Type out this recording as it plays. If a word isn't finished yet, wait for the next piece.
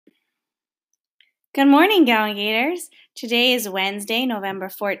Good morning, Galligators. Today is Wednesday, November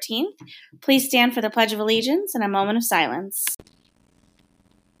 14th. Please stand for the Pledge of Allegiance and a moment of silence.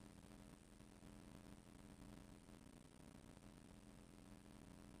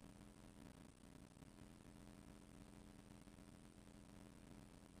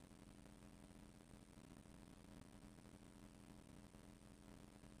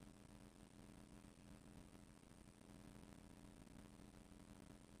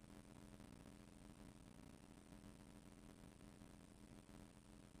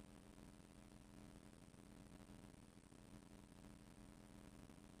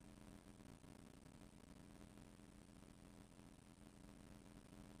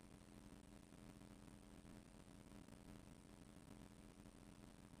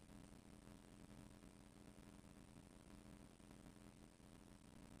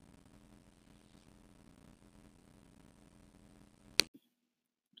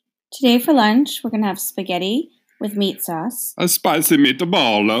 Today for lunch, we're going to have spaghetti with meat sauce, A spicy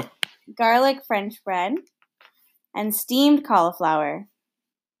meatball. garlic French bread, and steamed cauliflower.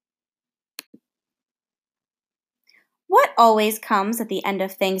 What always comes at the end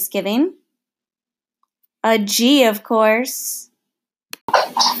of Thanksgiving? A G, of course.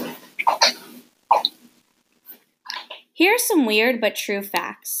 Here are some weird but true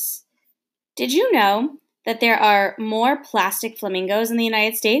facts. Did you know that there are more plastic flamingos in the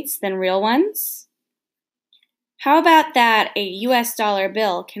United States than real ones? How about that a US dollar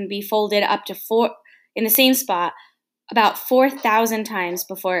bill can be folded up to in the same spot about 4,000 times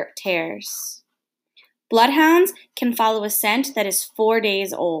before it tears? Bloodhounds can follow a scent that is 4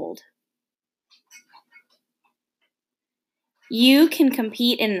 days old. You can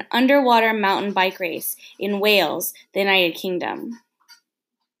compete in an underwater mountain bike race in Wales, the United Kingdom.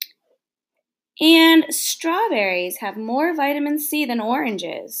 And strawberries have more vitamin C than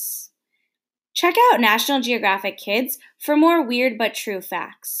oranges. Check out National Geographic Kids for more weird but true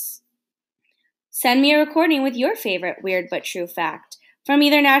facts. Send me a recording with your favorite weird but true fact from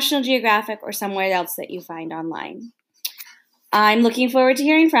either National Geographic or somewhere else that you find online. I'm looking forward to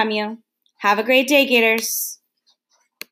hearing from you. Have a great day, Gators.